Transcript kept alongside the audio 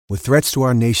With threats to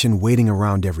our nation waiting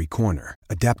around every corner,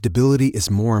 adaptability is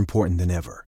more important than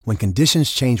ever. When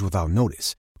conditions change without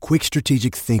notice, quick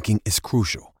strategic thinking is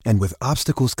crucial. And with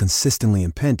obstacles consistently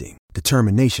impending,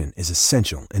 determination is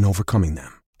essential in overcoming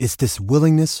them. It's this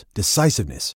willingness,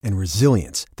 decisiveness, and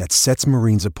resilience that sets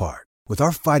Marines apart. With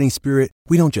our fighting spirit,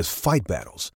 we don't just fight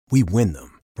battles, we win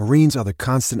them. Marines are the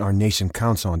constant our nation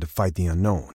counts on to fight the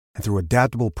unknown. And through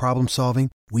adaptable problem solving,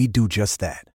 we do just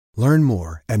that. Learn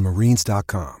more at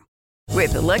marines.com.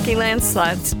 With the Lucky Land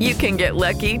Slots, you can get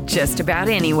lucky just about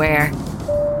anywhere.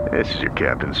 This is your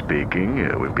captain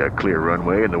speaking. We've got clear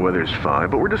runway and the weather's fine,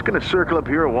 but we're just going to circle up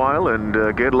here a while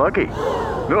and get lucky.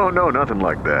 No, nothing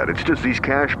like that. It's just these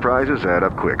cash prizes add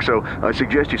up quick. So I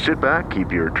suggest you sit back,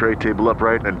 keep your tray table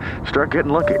upright, and start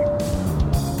getting lucky.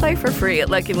 Play for free at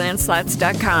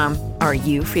LuckyLandSlots.com. Are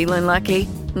you feeling lucky?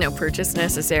 No purchase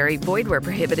necessary. Void where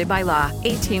prohibited by law.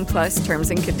 18+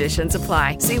 terms and conditions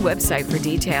apply. See website for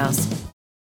details.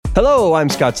 Hello, I'm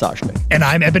Scott Soshnick. And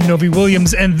I'm Eben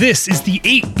Novy-Williams, and this is the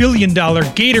 $8 billion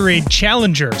Gatorade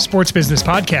Challenger sports business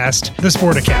podcast, The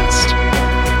Sporticast.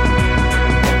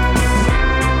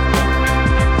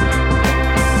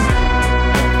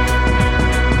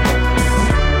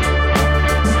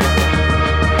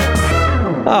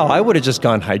 Oh, I would have just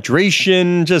gone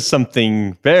hydration, just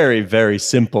something very, very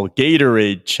simple.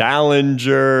 Gatorade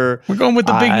Challenger. We're going with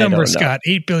the big number, Scott.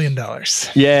 $8 billion.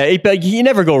 Yeah, $8 billion. You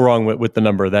never go wrong with the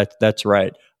number. That's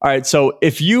right. All right. So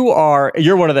if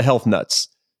you're one of the health nuts.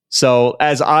 So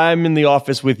as I'm in the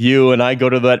office with you and I go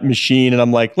to that machine and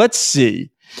I'm like, let's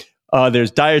see.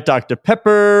 There's Diet Dr.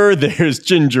 Pepper. There's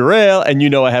ginger ale.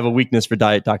 And I have a weakness for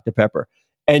Diet Dr. Pepper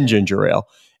and ginger ale.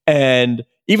 And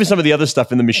even some of the other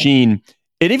stuff in the machine,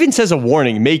 it even says a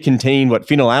warning, may contain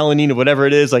phenylalanine or whatever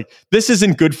it is. Like, this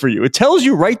isn't good for you. It tells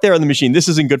you right there on the machine, this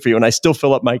isn't good for you. And I still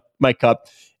fill up my cup.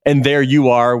 And there you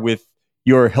are with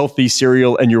your healthy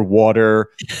cereal and your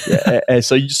water.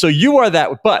 So you are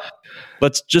that. But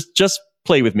let's just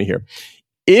play with me here.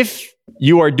 If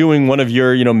you are doing one of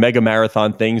your, mega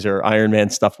marathon things or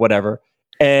Ironman stuff, whatever,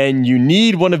 and you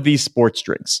need one of these sports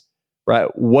drinks, right?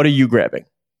 What are you grabbing?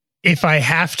 If I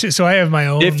have to, so I have my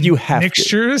own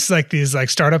mixtures, like these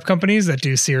startup companies that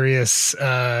do serious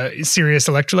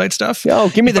electrolyte stuff. Oh,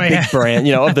 give me the big brand,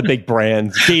 of the big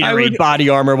brands, Gatorade, Body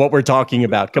Armor, what we're talking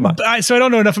about. Come on. So I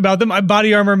don't know enough about them.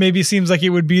 Body Armor maybe seems like it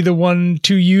would be the one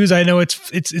to use. I know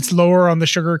it's lower on the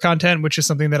sugar content, which is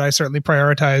something that I certainly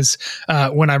prioritize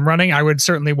when I'm running. I would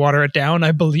certainly water it down,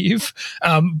 I believe.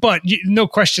 But no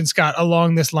question, Scott,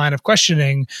 along this line of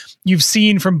questioning, you've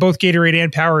seen from both Gatorade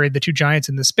and Powerade, the two giants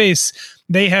in the space,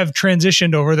 they have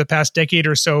transitioned over the past decade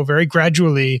or so very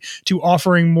gradually to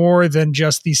offering more than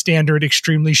just the standard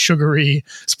extremely sugary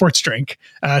sports drink,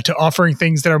 to offering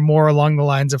things that are more along the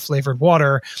lines of flavored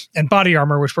water. And Body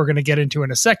Armor, which we're going to get into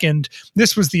in a second,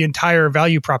 this was the entire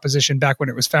value proposition back when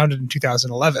it was founded in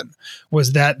 2011,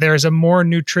 was that there's a more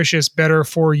nutritious, better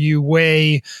for you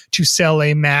way to sell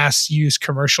a mass use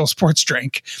commercial sports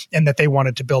drink, and that they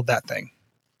wanted to build that thing.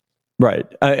 Right.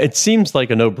 It seems like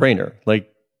a no-brainer. Like,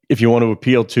 if you want to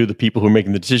appeal to the people who are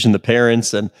making the decision, the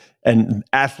parents and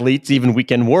athletes, even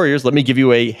weekend warriors, let me give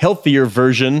you a healthier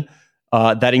version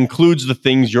that includes the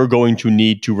things you're going to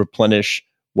need to replenish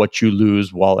what you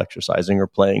lose while exercising or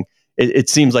playing. It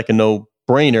seems like a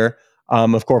no-brainer.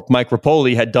 Of course, Mike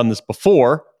Rapoli had done this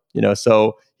before,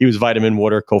 so he was Vitamin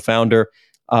Water co-founder.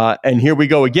 And here we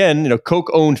go again. Coke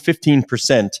owned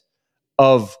 15%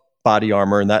 of Body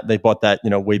Armor, and that they bought that,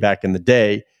 way back in the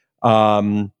day.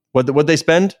 What'd they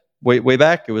spend way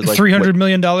back? It was like $300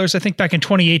 million, I think, back in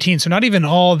 2018. So not even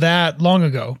all that long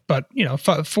ago, but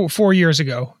 4 years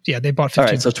ago. Yeah, they bought 15%. All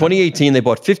right, so 2018, they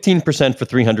bought 15% for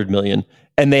 $300 million,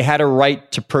 and they had a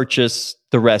right to purchase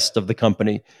the rest of the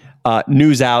company.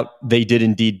 News out, they did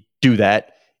indeed do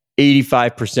that.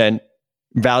 85%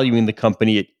 valuing the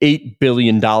company at $8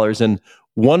 billion. And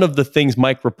one of the things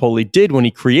Mike Rapoli did when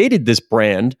he created this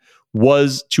brand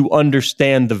was to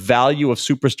understand the value of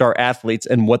superstar athletes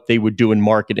and what they would do in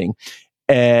marketing.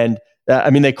 And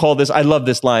they call this, I love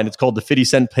this line, it's called the 50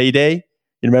 cent payday.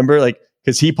 You remember,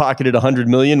 because he pocketed $100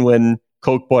 million when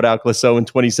Coke bought out Glacéau in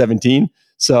 2017.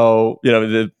 So,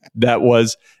 that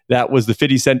was the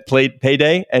 50 cent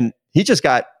payday, and he just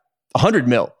got $100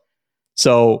 million.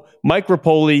 So Mike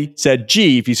Rapoli said,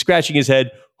 gee, if he's scratching his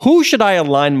head, who should I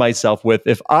align myself with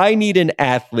if I need an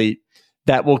athlete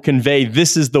that will convey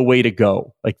this is the way to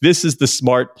go? Like, this is the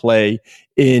smart play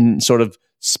in sort of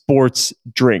sports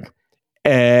drink.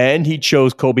 And he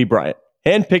chose Kobe Bryant,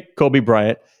 handpicked Kobe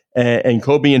Bryant, and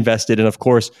Kobe invested. And of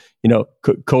course,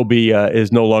 Kobe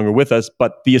is no longer with us,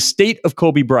 but the estate of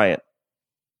Kobe Bryant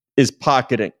is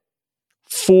pocketing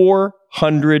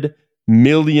 $400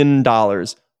 million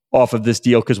off of this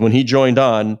deal, because when he joined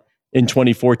on in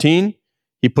 2014,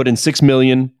 he put in $6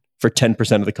 million for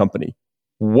 10% of the company.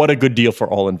 What a good deal for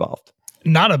all involved.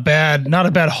 Not a bad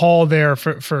haul there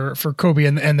for Kobe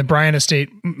and the Bryant estate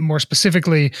more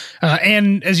specifically.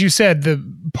 And as you said, the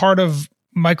part of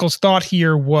Michael's thought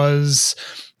here was,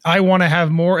 I want to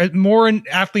have more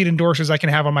athlete endorsers I can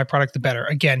have on my product, the better.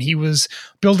 Again, he was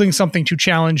building something to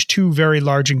challenge two very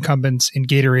large incumbents in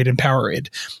Gatorade and Powerade.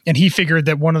 And he figured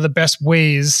that one of the best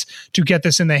ways to get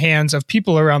this in the hands of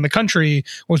people around the country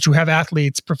was to have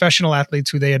athletes, professional athletes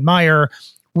who they admire,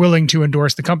 willing to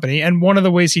endorse the company. And one of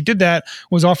the ways he did that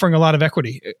was offering a lot of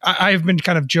equity. I've been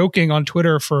kind of joking on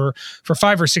Twitter for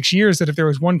 5 or 6 years that if there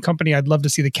was one company I'd love to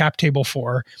see the cap table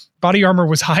for, Body Armor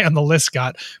was high on the list,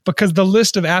 Scott, because the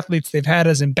list of athletes they've had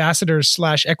as ambassadors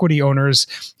 / equity owners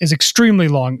is extremely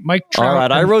long. Mike Trout. All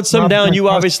right, I wrote some down. You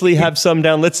obviously have some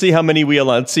down. Let's see how many we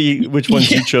allow. Let's see which ones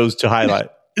you chose to highlight.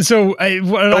 So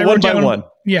one by one.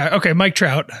 Yeah. Okay. Mike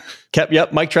Trout.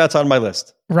 Yep. Mike Trout's on my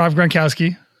list. Rob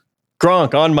Gronkowski.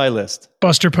 Gronk on my list.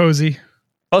 Buster Posey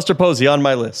on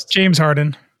my list. James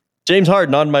Harden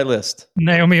on my list.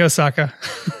 Naomi Osaka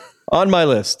on my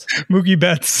list. Mookie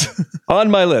Betts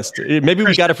on my list. Maybe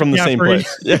we got it from the same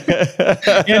place.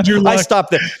 Andrew Luck.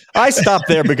 I stopped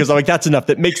there because I'm like, that's enough.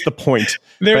 That makes the point.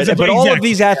 Right? But all of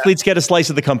these athletes get a slice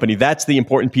of the company. That's the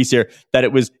important piece here. That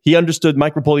it was,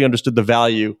 Mike Repole understood the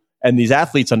value. And these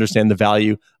athletes understand the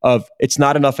value of, it's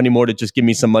not enough anymore to just give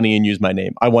me some money and use my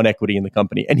name. I want equity in the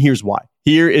company. And here's why.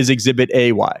 Here is Exhibit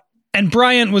A why. And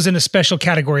Bryant was in a special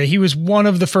category. He was one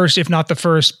of the first, if not the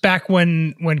first, back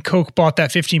when Coke bought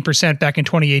that 15% back in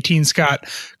 2018, Scott.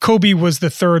 Kobe was the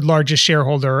third largest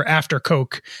shareholder after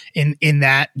Coke in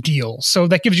that deal. So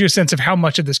that gives you a sense of how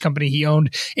much of this company he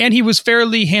owned. And he was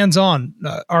fairly hands-on.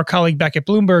 Our colleague back at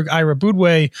Bloomberg, Ira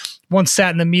Boudway, once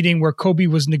sat in a meeting where Kobe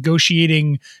was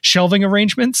negotiating shelving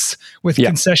arrangements with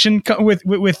concession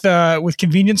with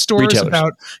convenience stores. Retailers.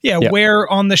 About where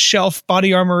on the shelf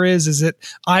Body Armor is. Is it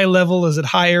eye level? Is it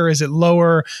higher? Is it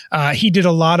lower? He did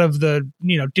a lot of the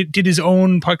did his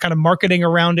own kind of marketing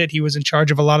around it. He was in charge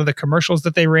of a lot of the commercials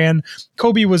that they ran.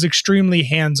 Kobe was extremely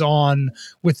hands-on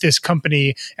with this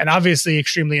company and obviously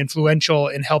extremely influential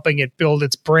in helping it build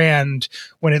its brand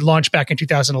when it launched back in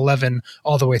 2011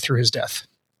 all the way through his death.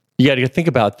 You got to think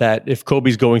about that. If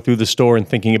Kobe's going through the store and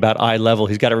thinking about eye level,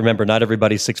 he's got to remember not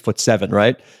everybody's 6'7",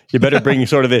 right? You better bring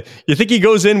sort of you think he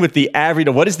goes in with the average,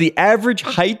 what is the average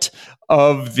height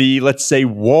of the, let's say,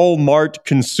 Walmart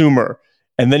consumer?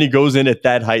 And then he goes in at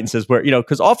that height and says,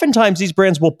 because oftentimes these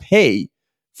brands will pay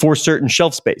for certain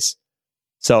shelf space.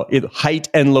 So height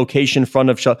and location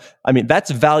front of shelf. I mean, that's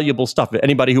valuable stuff.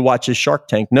 Anybody who watches Shark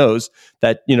Tank knows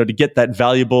that, to get that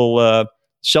valuable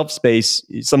shelf space,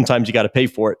 sometimes you got to pay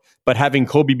for it. But having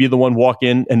Kobe be the one walk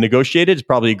in and negotiate it is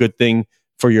probably a good thing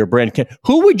for your brand.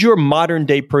 Who would your modern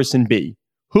day person be?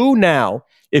 Who now,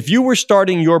 if you were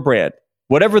starting your brand,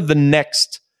 whatever the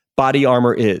next Body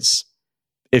Armor is,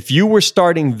 if you were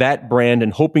starting that brand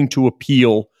and hoping to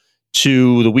appeal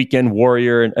to the Weekend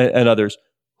Warrior and others,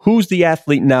 who's the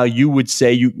athlete now you would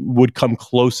say you would come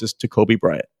closest to Kobe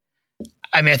Bryant?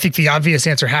 I mean, I think the obvious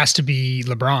answer has to be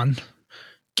LeBron.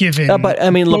 But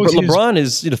I mean, LeBron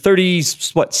is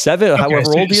 37,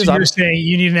 however old he is. So you're saying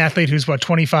you need an athlete who's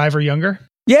 25 or younger?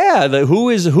 Yeah, who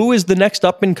is the next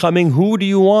up and coming? Who do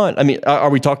you want? I mean,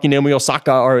 are we talking Naomi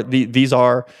Osaka? Or these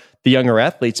are the younger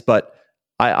athletes? But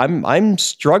I'm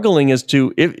struggling as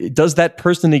to does that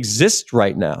person exist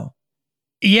right now?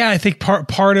 Yeah, I think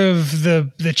part of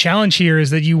the challenge here is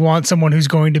that you want someone who's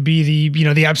going to be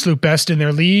the absolute best in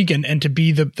their league and to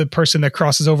be the person that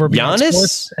crosses over beyond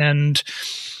sports. And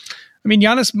I mean,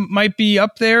 Giannis might be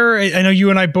up there. I know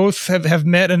you and I both have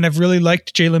met and have really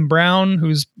liked Jaylen Brown,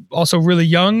 who's also really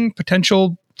young,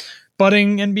 potential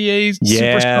budding NBA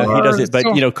superstar. He does it.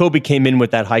 But, Kobe came in with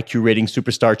that high Q rating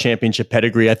superstar championship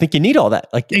pedigree. I think you need all that.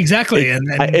 Exactly.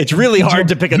 It's really hard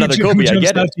to pick another Kobe. I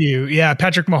get it. Yeah,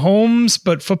 Patrick Mahomes,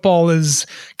 but football is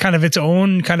kind of its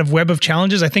own kind of web of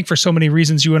challenges. I think for so many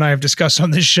reasons you and I have discussed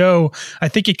on this show, I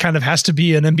think it kind of has to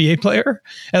be an NBA player,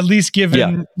 at least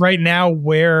given right now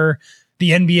where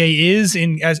the NBA is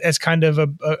as kind of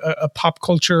a pop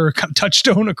culture kind of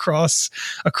touchstone across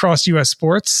U.S.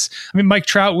 sports. I mean, Mike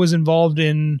Trout was involved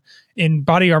in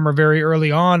Body Armor very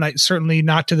early on. Certainly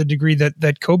not to the degree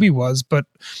that Kobe was, but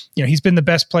he's been the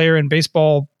best player in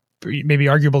baseball, maybe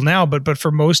arguable now, but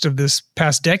for most of this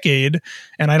past decade,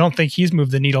 and I don't think he's moved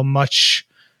the needle much.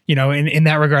 In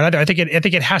that regard either. I think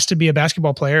it has to be a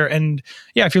basketball player, and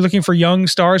if you're looking for young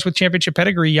stars with championship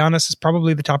pedigree, Giannis is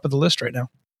probably the top of the list right now.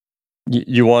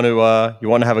 You want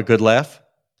to have a good laugh?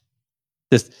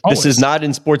 This is not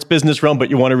in sports business realm,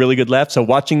 but you want a really good laugh. So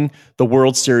watching the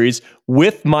World Series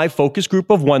with my focus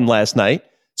group of one last night.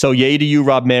 So yay to you,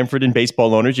 Rob Manfred and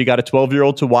baseball owners. You got a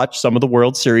 12-year-old to watch some of the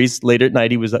World Series late at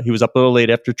night. He was up a little late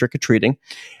after trick-or-treating.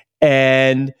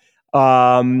 And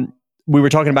we were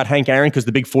talking about Hank Aaron because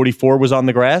the big 44 was on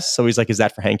the grass. So he's like, is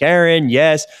that for Hank Aaron?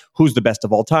 Yes. Who's the best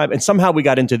of all time? And somehow we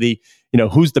got into the,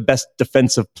 who's the best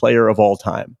defensive player of all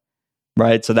time,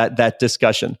 right? So that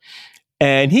discussion.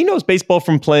 And he knows baseball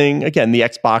from playing, again, the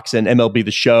Xbox and MLB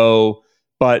The Show.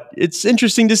 But it's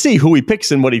interesting to see who he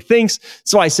picks and what he thinks.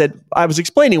 So I was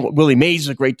explaining what Willie Mays is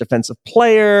a great defensive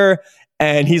player.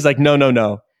 And he's like,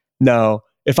 no.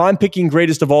 If I'm picking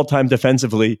greatest of all time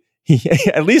defensively,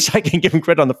 at least I can give him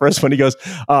credit on the first one. He goes,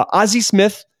 Ozzie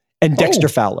Smith and Dexter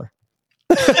Fowler.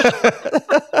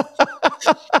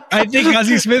 I think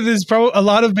Ozzie Smith is a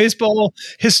lot of baseball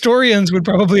historians would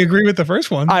probably agree with the first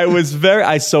one.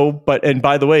 And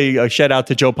by the way, a shout out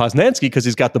to Joe Posnanski because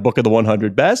he's got the book of the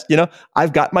 100 best.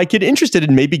 I've got my kid interested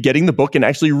in maybe getting the book and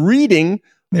actually reading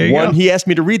one. He asked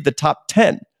me to read the top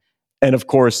 10. And of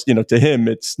course, to him,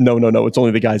 it's no. It's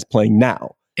only the guys playing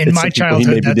now. In my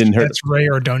childhood, that's Ray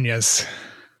Ordonez.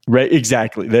 Ray,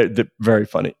 exactly. They're very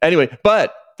funny. Anyway,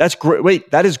 but that's great.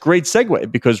 Wait, that is great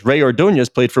segue because Ray Ordonez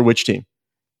played for which team?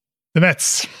 The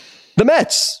Mets. The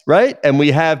Mets, right? And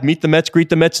we have Meet the Mets, Greet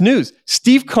the Mets news.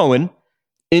 Steve Cohen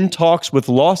in talks with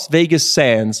Las Vegas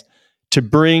Sands to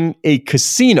bring a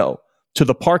casino to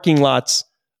the parking lots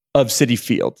of Citi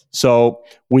Field. So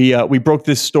we broke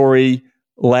this story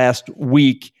last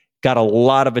week, got a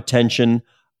lot of attention.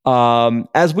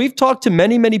 As we've talked to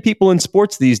many, many people in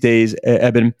sports these days,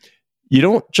 Eben, you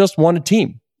don't just want a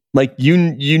team. Like you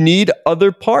need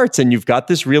other parts, and you've got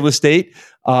this real estate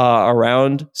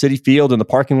around Citi Field and the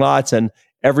parking lots, and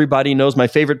everybody knows. My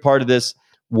favorite part of this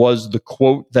was the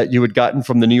quote that you had gotten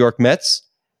from the New York Mets.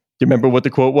 Do you remember what the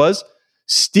quote was?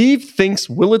 Steve thinks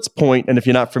Willets Point, and if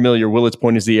you're not familiar, Willets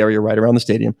Point is the area right around the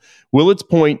stadium. Willets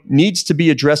Point needs to be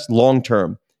addressed long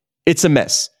term. It's a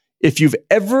mess. If you've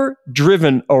ever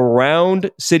driven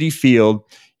around Citi Field,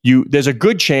 there's a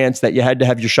good chance that you had to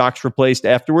have your shocks replaced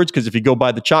afterwards, because if you go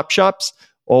by the chop shops,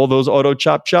 all those auto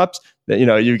chop shops,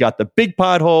 you got the big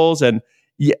potholes, and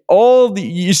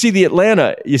you see the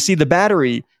Atlanta, you see the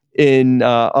Battery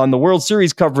on the World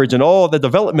Series coverage and all the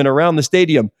development around the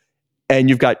stadium, and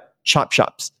you've got chop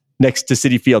shops next to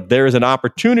Citi Field. There is an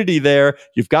opportunity there.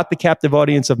 You've got the captive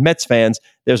audience of Mets fans.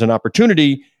 There's an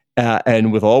opportunity,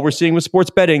 and with all we're seeing with sports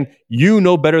betting,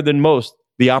 better than most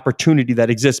the opportunity that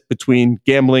exists between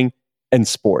gambling and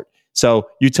sport. So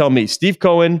you tell me, Steve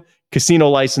Cohen, casino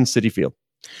license, Citi Field.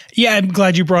 Yeah, I'm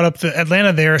glad you brought up the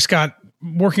Atlanta there, Scott.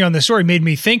 Working on this story made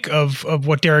me think of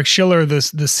what Derek Schiller, the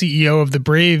CEO of the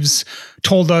Braves,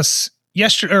 told us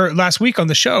last week on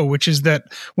the show, which is that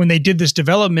when they did this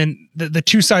development, the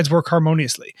two sides work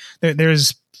harmoniously.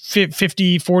 There's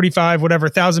 50, 45, whatever,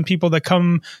 1,000 people that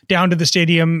come down to the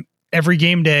stadium every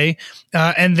game day,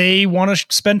 and they want to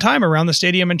spend time around the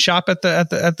stadium and shop at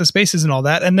the spaces and all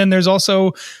that. And then there's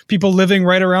also people living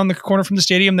right around the corner from the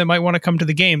stadium that might want to come to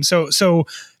the game. So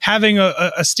having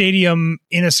a stadium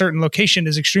in a certain location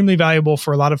is extremely valuable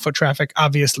for a lot of foot traffic.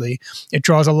 Obviously, it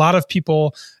draws a lot of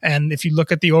people. And if you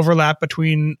look at the overlap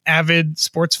between avid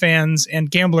sports fans and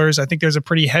gamblers, I think there's a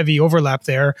pretty heavy overlap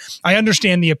there. I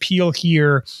understand the appeal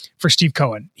here for Steve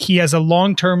Cohen. He has a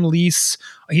long-term lease.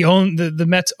 The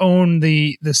Mets own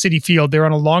the Citi Field. They're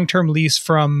on a long-term lease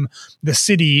from the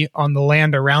city on the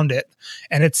land around it.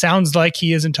 And it sounds like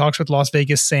he is in talks with Las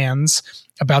Vegas Sands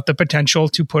about the potential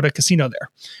to put a casino there.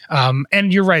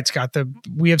 And you're right, Scott.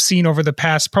 We have seen over the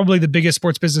past, probably the biggest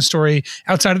sports business story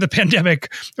outside of the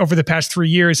pandemic over the past 3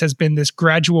 years has been this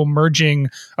gradual merging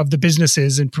of the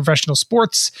businesses in professional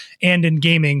sports and in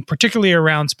gaming, particularly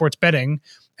around sports betting.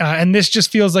 And this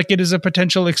just feels like it is a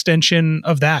potential extension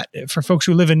of that. For folks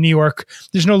who live in New York,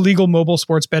 there's no legal mobile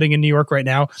sports betting in New York right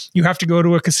now. You have to go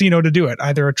to a casino to do it,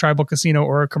 either a tribal casino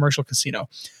or a commercial casino.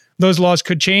 Those laws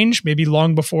could change, maybe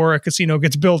long before a casino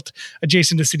gets built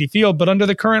adjacent to Citi Field. But under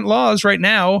the current laws right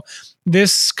now,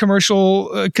 this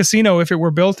commercial casino, if it were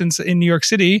built in New York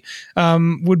City,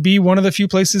 would be one of the few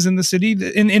places in the city,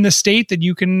 in the state, that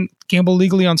you can gamble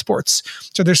legally on sports.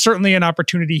 So there's certainly an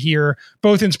opportunity here,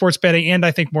 both in sports betting and I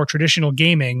think more traditional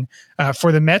gaming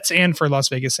for the Mets and for Las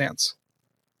Vegas Sands.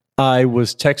 I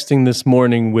was texting this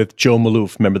morning with Joe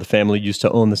Maloof. Remember, the family used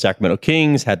to own the Sacramento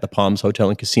Kings, had the Palms Hotel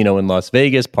and Casino in Las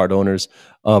Vegas, part owners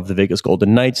of the Vegas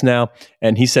Golden Knights now.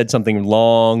 And he said something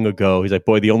long ago. He's like,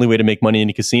 boy, the only way to make money in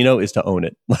a casino is to own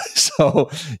it. So,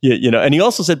 and he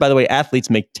also said, by the way, athletes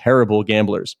make terrible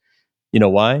gamblers. You know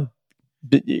why?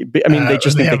 I mean, they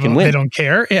just think they can win. They don't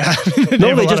care. Yeah.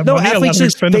 They just know. Athletes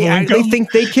just they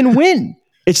think they can win.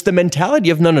 It's the mentality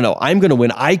of no. I'm going to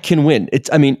win. I can win.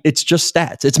 It's just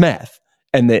stats. It's math,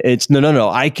 and it's no.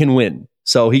 I can win.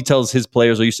 So he tells his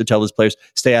players, or used to tell his players,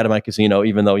 stay out of my casino,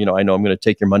 even though I know I'm going to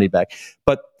take your money back.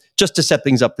 But just to set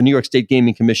things up, the New York State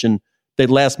Gaming Commission,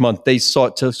 last month they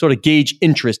sought to sort of gauge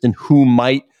interest in who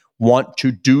might want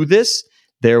to do this.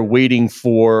 They're waiting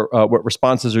for what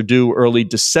responses are due early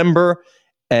December.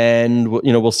 And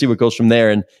we'll see what goes from there.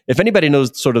 And if anybody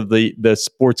knows sort of the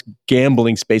sports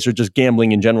gambling space, or just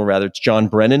gambling in general, rather, it's John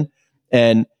Brennan.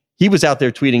 And he was out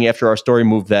there tweeting after our story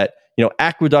moved that,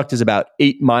 Aqueduct is about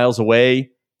 8 miles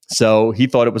away. So he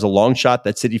thought it was a long shot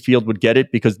that Citi Field would get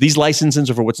it, because these licenses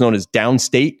are for what's known as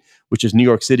downstate, which is New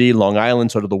York City, Long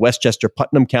Island, sort of the Westchester,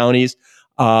 Putnam counties.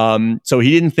 So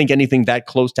he didn't think anything that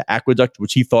close to Aqueduct,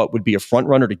 which he thought would be a front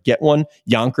runner to get one.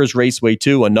 Yonkers Raceway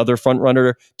 2, another front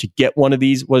runner to get one of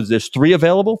these. There's 3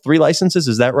 available? 3 licenses,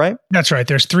 is that right? That's right.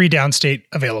 There's 3 downstate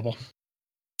available.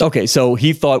 Okay, so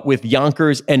he thought with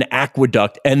Yonkers and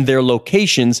Aqueduct and their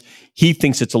locations, he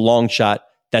thinks it's a long shot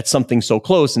that something so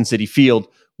close in Citi Field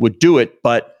would do it.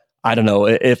 But I don't know,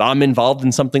 if I'm involved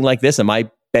in something like this, am I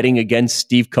betting against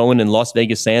Steve Cohen and Las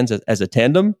Vegas Sands as a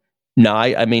tandem? No,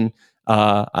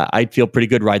 I'd feel pretty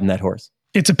good riding that horse.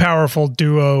 It's a powerful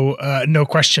duo, no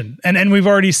question. And we've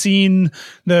already seen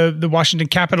the Washington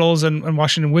Capitals and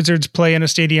Washington Wizards play in a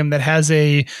stadium that has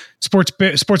a sports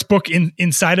book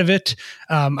inside of it.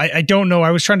 I don't know.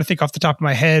 I was trying to think off the top of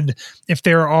my head if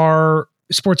there are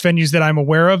sports venues that I'm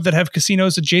aware of that have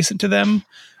casinos adjacent to them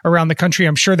around the country.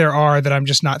 I'm sure there are that I'm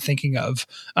just not thinking of.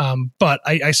 But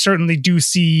I certainly do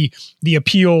see the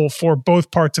appeal for both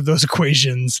parts of those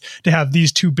equations to have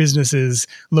these 2 businesses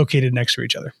located next to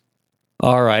each other.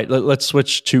 All right, let's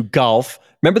switch to golf.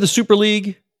 Remember the Super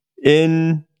League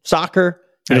in soccer?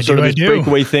 Sort of this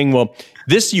breakaway thing. Well,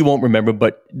 this you won't remember,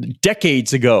 but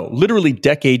literally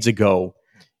decades ago,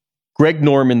 Greg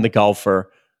Norman, the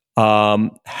golfer,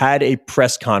 had a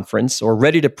press conference, or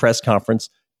ready to press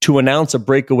conference, to announce a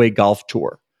breakaway golf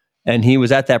tour. And he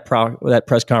was at that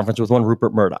press conference with one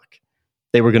Rupert Murdoch.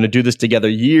 They were going to do this together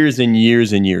years and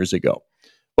years and years ago.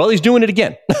 Well, he's doing it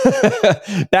again.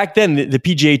 Back then, the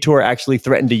PGA Tour actually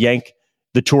threatened to yank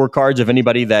the tour cards of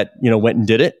anybody that went and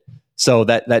did it. So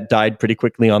that died pretty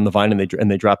quickly on the vine, and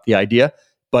they dropped the idea.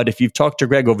 But if you've talked to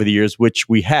Greg over the years, which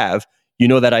we have,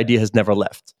 that idea has never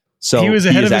left. So he was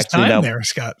ahead of his time there,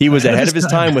 Scott. He was ahead of his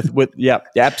time with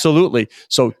absolutely.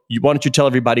 So why don't you tell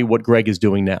everybody what Greg is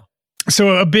doing now?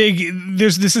 So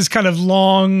this is kind of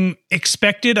long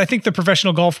expected. I think the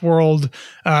professional golf world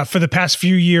for the past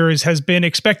few years has been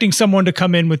expecting someone to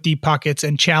come in with deep pockets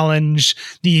and challenge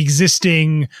the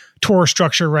existing tour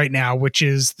structure right now, which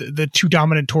is the 2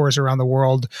 dominant tours around the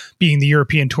world, being the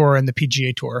European Tour and the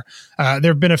PGA Tour.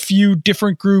 There have been a few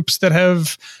different groups that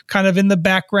have kind of in the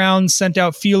background sent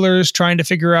out feelers trying to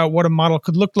figure out what a model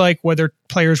could look like, whether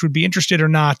players would be interested or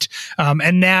not.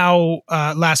 And now,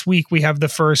 last week, we have the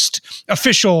first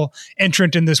official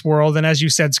entrant in this world. And as you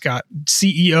said, Scott,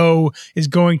 CEO is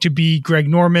going to be Greg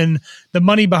Norman. The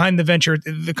money behind the venture,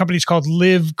 the company's called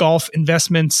Live Golf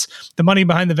Investments. The money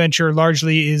behind the venture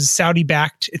largely is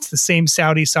Saudi-backed. It's the same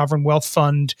Saudi sovereign wealth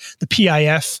fund, the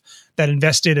PIF, that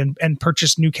invested and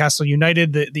purchased Newcastle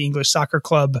United, the English soccer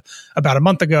club, about a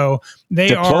month ago.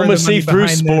 Diplomacy are the through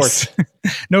sport.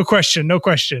 No question.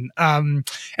 And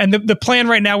the plan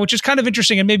right now, which is kind of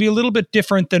interesting and maybe a little bit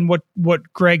different than what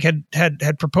Greg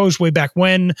had proposed way back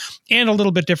when, and a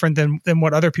little bit different than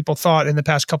what other people thought in the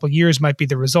past couple of years might be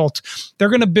the result. They're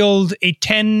going to build a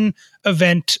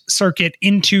 10-event circuit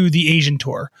into the Asian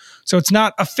Tour. So it's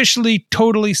not officially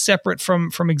totally separate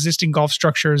from existing golf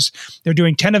structures. They're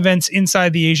doing 10 events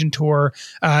inside the Asian Tour.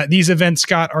 These events,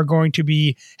 Scott, are going to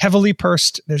be heavily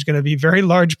pursed. There's going to be very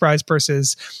large prize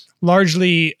purses,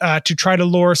 largely to try to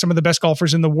lure some of the best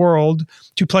golfers in the world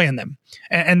to play in them.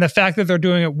 And the fact that they're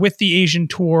doing it with the Asian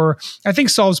Tour, I think,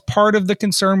 solves part of the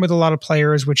concern with a lot of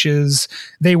players, which is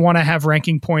they want to have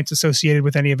ranking points associated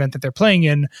with any event that they're playing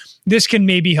in. This can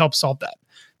maybe help solve that.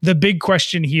 The big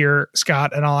question here,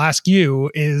 Scott, and I'll ask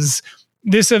you, is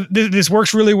this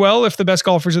works really well if the best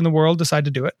golfers in the world decide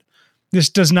to do it. This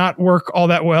does not work all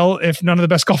that well if none of the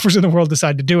best golfers in the world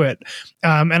decide to do it.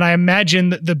 And I imagine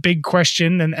that the big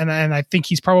question, and I think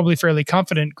he's probably fairly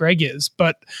confident, Greg is,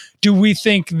 but do we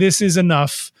think this is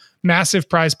enough? Massive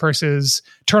prize purses,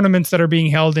 tournaments that are being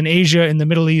held in Asia, in the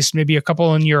Middle East, maybe a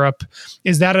couple in Europe.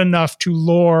 Is that enough to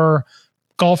lure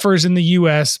golfers in the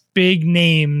US, big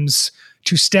names,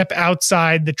 to step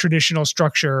outside the traditional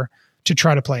structure to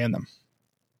try to play in them?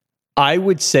 I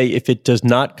would say if it does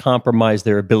not compromise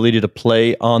their ability to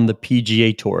play on the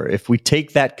PGA Tour, if we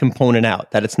take that component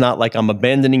out, that it's not like I'm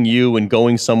abandoning you and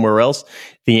going somewhere else,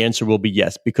 the answer will be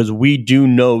yes, because we do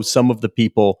know some of the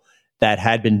people that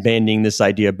had been bandying this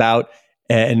idea about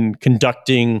and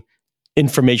conducting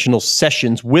informational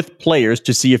sessions with players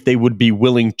to see if they would be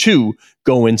willing to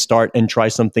go and start and try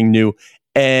something new.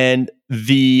 And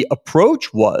the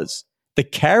approach was, the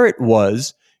carrot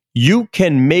was, you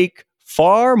can make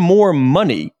far more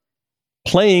money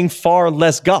playing far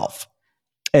less golf.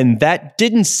 And that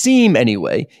didn't seem,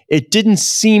 anyway, it didn't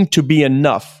seem to be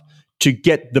enough to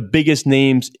get the biggest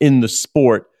names in the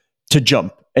sport to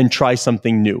jump and try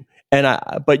something new.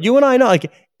 But you and I know,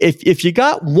 like, if you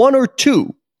got one or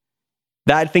two,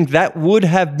 I think that would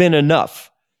have been enough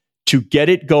to get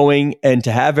it going and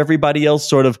to have everybody else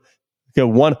sort of, you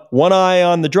know, one eye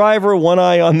on the driver, one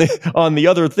eye on the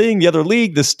other thing, the other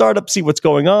league, the startup, see what's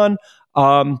going on.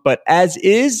 But as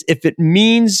is, if it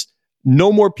means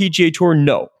no more PGA Tour,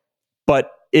 no.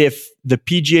 But if the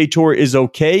PGA Tour is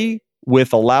okay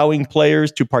with allowing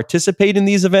players to participate in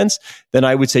these events, then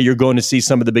I would say you're going to see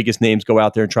some of the biggest names go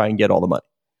out there and try and get all the money.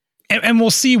 And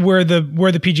we'll see where the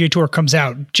PGA Tour comes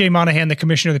out. Jay Monahan, the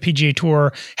commissioner of the PGA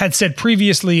Tour, had said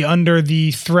previously, under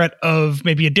the threat of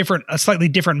maybe a slightly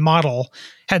different model,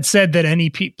 had said that any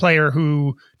player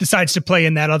who decides to play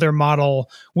in that other model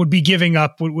would be giving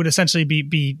up, would essentially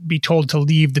be told to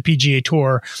leave the PGA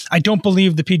Tour. I don't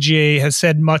believe the PGA has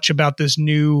said much about this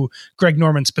new Greg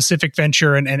Norman specific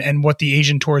venture and what the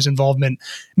Asian Tour's involvement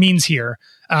means here.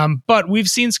 But we've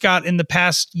seen, Scott, in the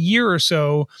past year or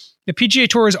so, the PGA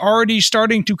Tour is already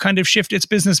starting to kind of shift its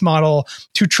business model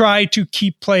to try to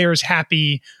keep players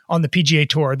happy on the PGA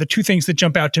Tour. The two things that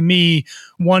jump out to me,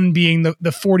 one being the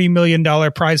 $40 million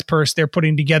prize purse they're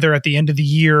putting together at the end of the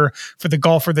year for the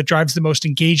golfer that drives the most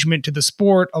engagement to the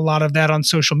sport, a lot of that on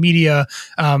social media.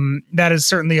 That is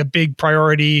certainly a big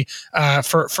priority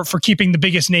for keeping the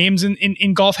biggest names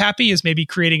in golf happy, is maybe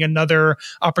creating another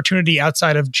opportunity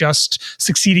outside of just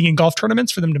succeeding in golf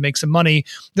tournaments for them to make some money.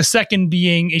 The second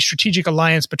being a strategic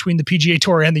alliance between the PGA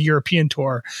Tour and the European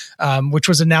Tour, which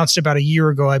was announced about a year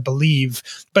ago, I believe.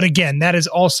 But again, that is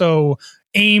also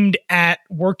aimed at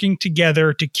working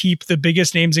together to keep the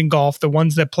biggest names in golf, the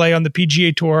ones that play on the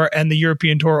PGA Tour and the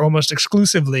European Tour almost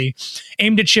exclusively,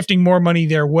 aimed at shifting more money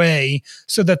their way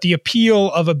so that the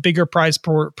appeal of a bigger prize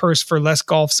purse for less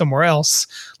golf somewhere else,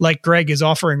 like Greg is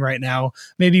offering right now,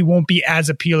 maybe won't be as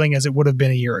appealing as it would have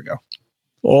been a year ago.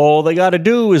 All they got to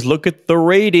do is look at the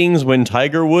ratings when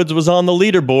Tiger Woods was on the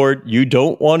leaderboard. You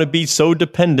don't want to be so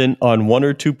dependent on one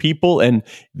or two people, and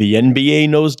the NBA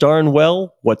knows darn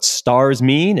well what stars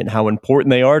mean and how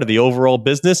important they are to the overall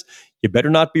business. You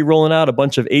better not be rolling out a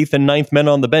bunch of 8th and 9th men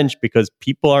on the bench, because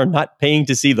people are not paying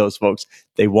to see those folks.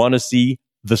 They want to see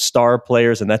the star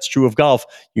players, and that's true of golf.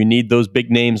 You need those big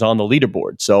names on the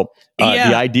leaderboard. So the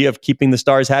idea of keeping the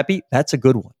stars happy, that's a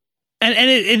good one. And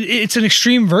it's an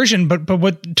extreme version, but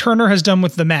what Turner has done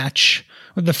with the match,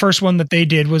 the first one that they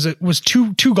did was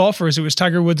two golfers. It was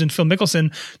Tiger Woods and Phil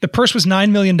Mickelson. The purse was $9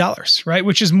 million, right?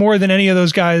 Which is more than any of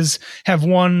those guys have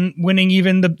won, winning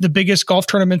even the biggest golf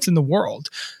tournaments in the world.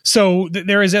 So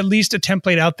there is at least a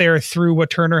template out there through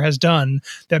what Turner has done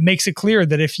that makes it clear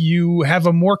that if you have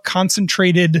a more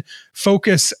concentrated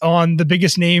focus on the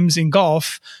biggest names in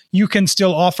golf, you can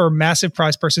still offer massive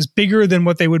prize purses bigger than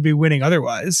what they would be winning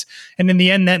otherwise. And in the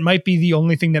end, that might be the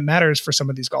only thing that matters for some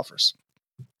of these golfers.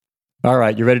 All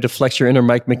right, you ready to flex your inner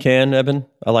Mike McCann, Evan?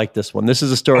 I like this one. This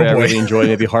is a story I really enjoy.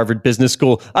 Maybe Harvard Business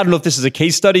School. I don't know if this is a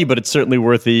case study, but it's certainly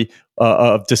worthy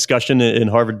of discussion in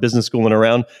Harvard Business School and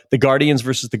around. The Guardians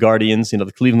versus the Guardians. You know,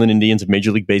 the Cleveland Indians of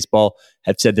Major League Baseball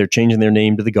have said they're changing their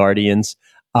name to the Guardians.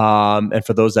 And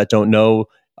for those that don't know,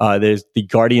 there's the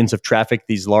Guardians of Traffic,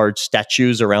 these large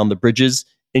statues around the bridges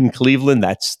in Cleveland.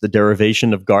 That's the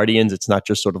derivation of Guardians. It's not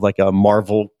just sort of like a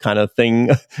Marvel kind of thing,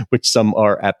 which some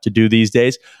are apt to do these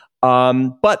days.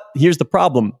 But here's the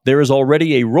problem. There is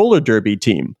already a roller derby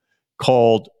team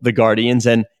called the Guardians,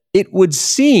 and it would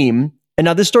seem, and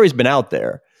now this story's been out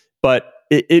there, but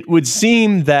it would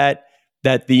seem that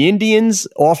the Indians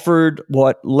offered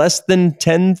less than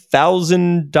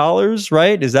 $10,000,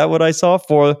 right? Is that what I saw,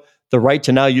 for the right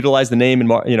to now utilize the name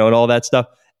and and all that stuff?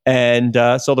 And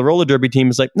so the roller derby team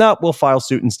is like, no, we'll file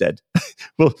suit instead.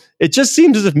 Well, it just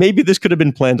seems as if maybe this could have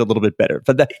been planned a little bit better.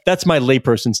 But that's my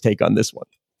layperson's take on this one.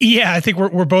 Yeah, I think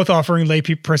we're both offering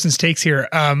layperson's takes here.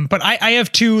 But I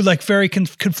have two very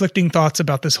conflicting thoughts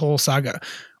about this whole saga.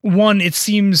 one, it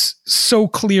seems so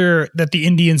clear that the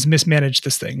Indians mismanaged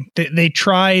this thing. They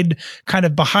tried kind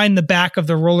of behind the back of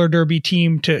the roller derby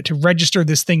team to register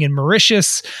this thing in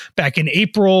Mauritius back in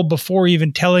April before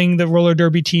even telling the roller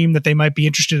derby team that they might be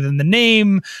interested in the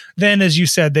name. Then, as you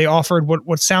said, they offered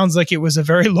what sounds like it was a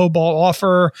very lowball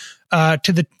offer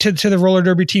to the roller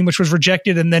derby team, which was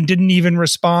rejected, and then didn't even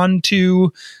respond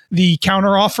to the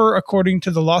counter offer according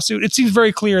to the lawsuit. It seems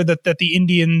very clear that the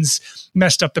Indians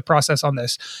messed up the process on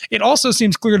this. It also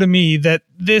seems clear to me that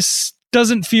this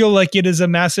doesn't feel like it is a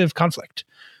massive conflict.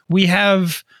 We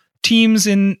have teams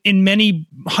in many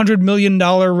 $100 million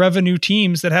revenue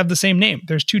teams that have the same name.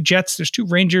 There's 2 Jets, there's 2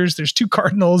 Rangers, there's 2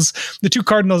 Cardinals. The 2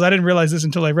 Cardinals, I didn't realize this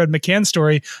until I read McCann's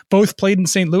story, both played in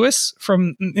St. Louis for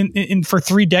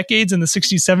 3 decades in the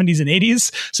 60s, 70s, and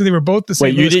 80s. So they were both the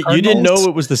St. Louis Cardinals. You didn't know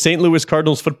it was the St. Louis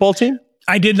Cardinals football team?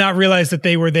 I did not realize that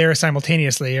they were there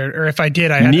simultaneously, or if I did,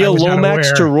 Neil I was Lomax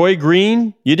not to Roy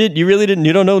Green. You really didn't.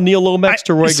 You don't know Neil Lomax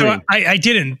to Roy Green. I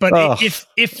didn't. But if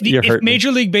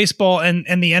Major League Baseball and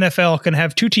the NFL can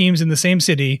have 2 teams in the same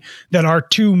city that are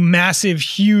 2 massive,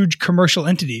 huge commercial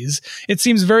entities, it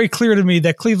seems very clear to me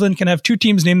that Cleveland can have 2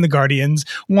 teams named the Guardians.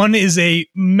 One is a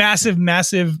massive,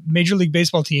 massive Major League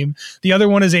Baseball team. The other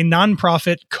one is a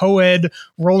nonprofit co-ed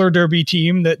roller derby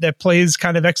team that plays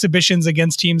kind of exhibitions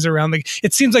against teams around the.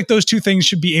 It seems like those 2 things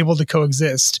should be able to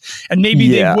coexist. And maybe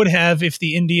they would have if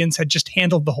the Indians had just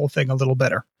handled the whole thing a little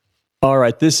better. All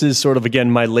right. This is sort of, again,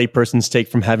 my layperson's take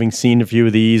from having seen a few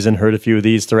of these and heard a few of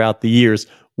these throughout the years.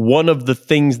 One of the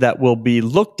things that will be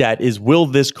looked at is, will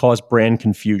this cause brand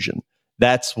confusion?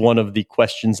 That's one of the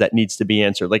questions that needs to be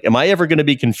answered. Like, am I ever going to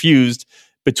be confused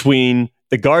between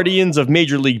the Guardians of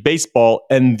Major League Baseball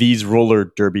and these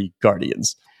roller derby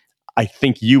Guardians? I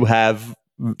think you have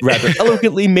rather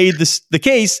eloquently made the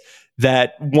case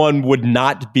that one would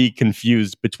not be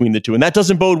confused between the 2. And that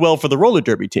doesn't bode well for the roller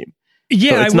derby team.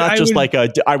 Yeah, so it's not just like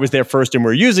I was there first and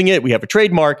we're using it. We have a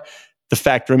trademark. The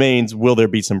fact remains, will there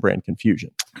be some brand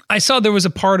confusion? I saw there was a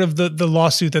part of the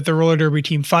lawsuit that the roller derby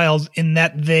team filed in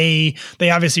that they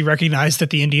obviously recognize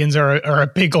that the Indians are a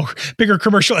bigger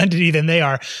commercial entity than they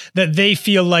are, that they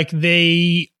feel like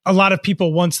a lot of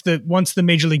people, once the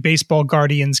Major League Baseball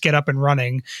Guardians get up and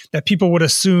running, that people would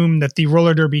assume that the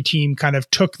roller derby team kind of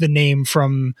took the name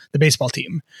from the baseball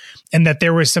team, and that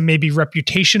there was some maybe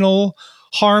reputational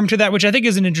harm to that, which I think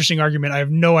is an interesting argument. I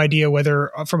have no idea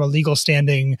whether from a legal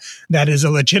standing that is a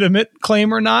legitimate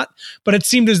claim or not, but it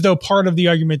seemed as though part of the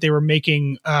argument they were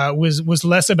making was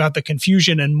less about the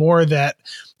confusion and more that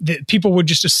people would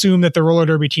just assume that the roller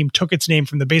derby team took its name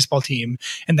from the baseball team,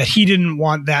 and that he didn't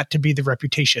want that to be the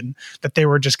reputation, that they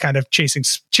were just kind of chasing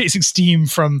steam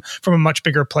from a much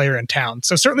bigger player in town.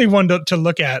 So certainly one to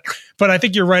look at, but I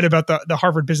think you're right about the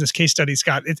Harvard Business case study,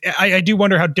 Scott. I do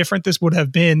wonder how different this would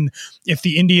have been if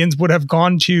the Indians would have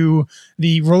gone to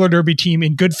the roller derby team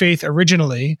in good faith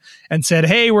originally and said,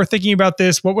 hey, we're thinking about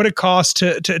this. What would it cost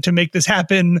to make this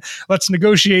happen? Let's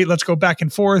negotiate. Let's go back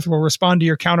and forth. We'll respond to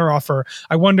your counteroffer.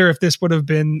 I wonder if this would have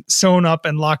been sewn up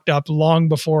and locked up long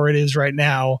before it is right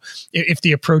now, if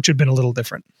the approach had been a little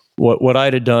different. What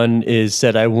I'd have done is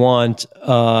said, I want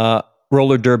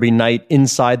roller derby night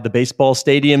inside the baseball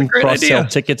stadium, cross-sell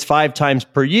tickets 5 times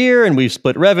per year, and we've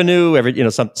split revenue,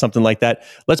 something like that.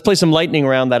 Let's play some lightning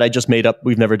round that I just made up.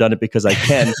 We've never done it because I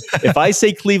can. If I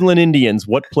say Cleveland Indians,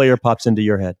 what player pops into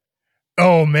your head?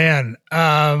 Oh, man.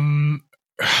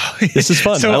 This is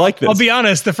fun. So I like this. I'll be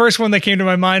honest. The first one that came to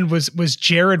my mind was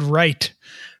Jared Wright,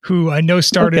 who I know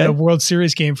started a World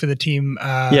Series game for the team.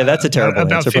 That's a terrible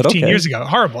about answer, 15 years ago.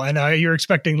 Horrible. I know you're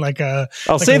expecting like a.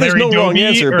 I'll say there's no wrong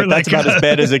answer, but that's about as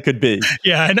bad as it could be.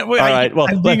 Yeah. I know, all right. Well,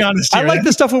 I'm being honest here. I like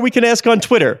the stuff where we can ask on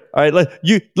Twitter. All right.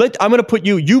 I'm going to put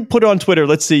you put it on Twitter.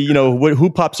 Let's see. Who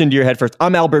pops into your head first?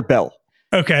 I'm Albert Bell.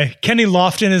 Okay. Kenny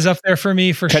Lofton is up there for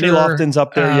me for Kenny sure. Kenny Lofton's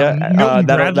up there. Yeah. Milton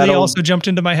Bradley also jumped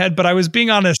into my head, but I was being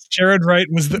honest. Jared Wright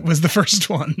was the first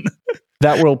one.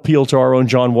 That will appeal to our own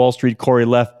John Wall Street, Corey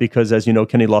Leff, because as you know,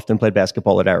 Kenny Lofton played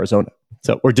basketball at Arizona.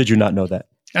 So, or did you not know that?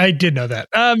 I did know that.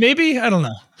 Maybe. I don't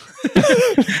know.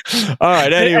 All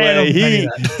right. Anyway,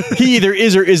 he either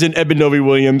is or isn't Eben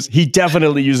Novy-Williams. He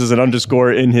definitely uses an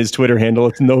underscore in his Twitter handle.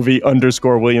 It's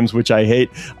Novy_Williams, which I hate.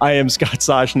 I am Scott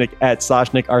Soshnick at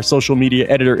Soshnick. Our social media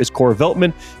editor is Cora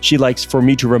Veltman. She likes for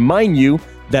me to remind you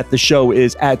that the show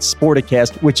is at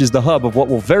Sporticast, which is the hub of what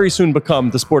will very soon become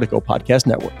the Sportico Podcast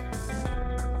Network.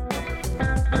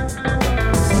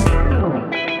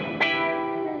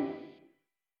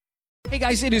 Hey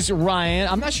guys, it is Ryan.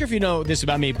 I'm not sure if you know this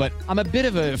about me, but I'm a bit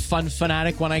of a fun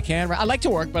fanatic when I can. I like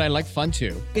to work, but I like fun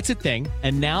too. It's a thing.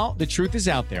 And now the truth is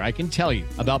out there. I can tell you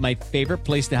about my favorite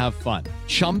place to have fun.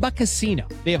 Chumba Casino.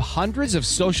 They have hundreds of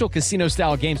social casino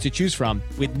style games to choose from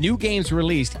with new games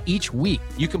released each week.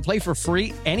 You can play for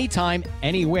free anytime,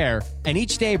 anywhere. And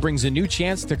each day brings a new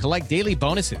chance to collect daily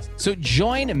bonuses. So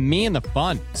join me in the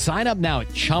fun. Sign up now at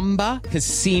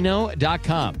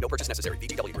ChumbaCasino.com. No purchase necessary.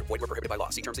 VGW Group. Void where prohibited by law.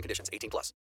 See terms and conditions.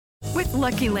 18+. With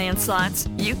Lucky Land Slots,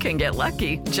 you can get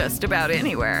lucky just about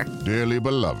anywhere. Dearly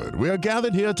beloved, we are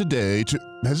gathered here today to...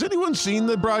 Has anyone seen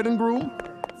the bride and groom?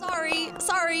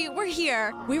 Sorry, we're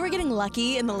here. We were getting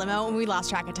lucky in the limo and we lost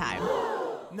track of time.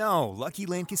 No, Lucky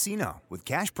Land Casino, with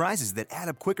cash prizes that add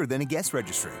up quicker than a guest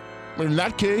registry. In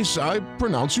that case, I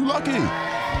pronounce you lucky.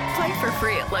 Play for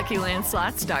free at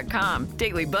LuckyLandSlots.com.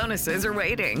 Daily bonuses are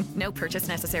waiting. No purchase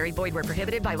necessary. Void where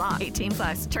prohibited by law.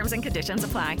 18+. Terms and conditions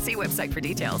apply. See website for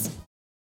details.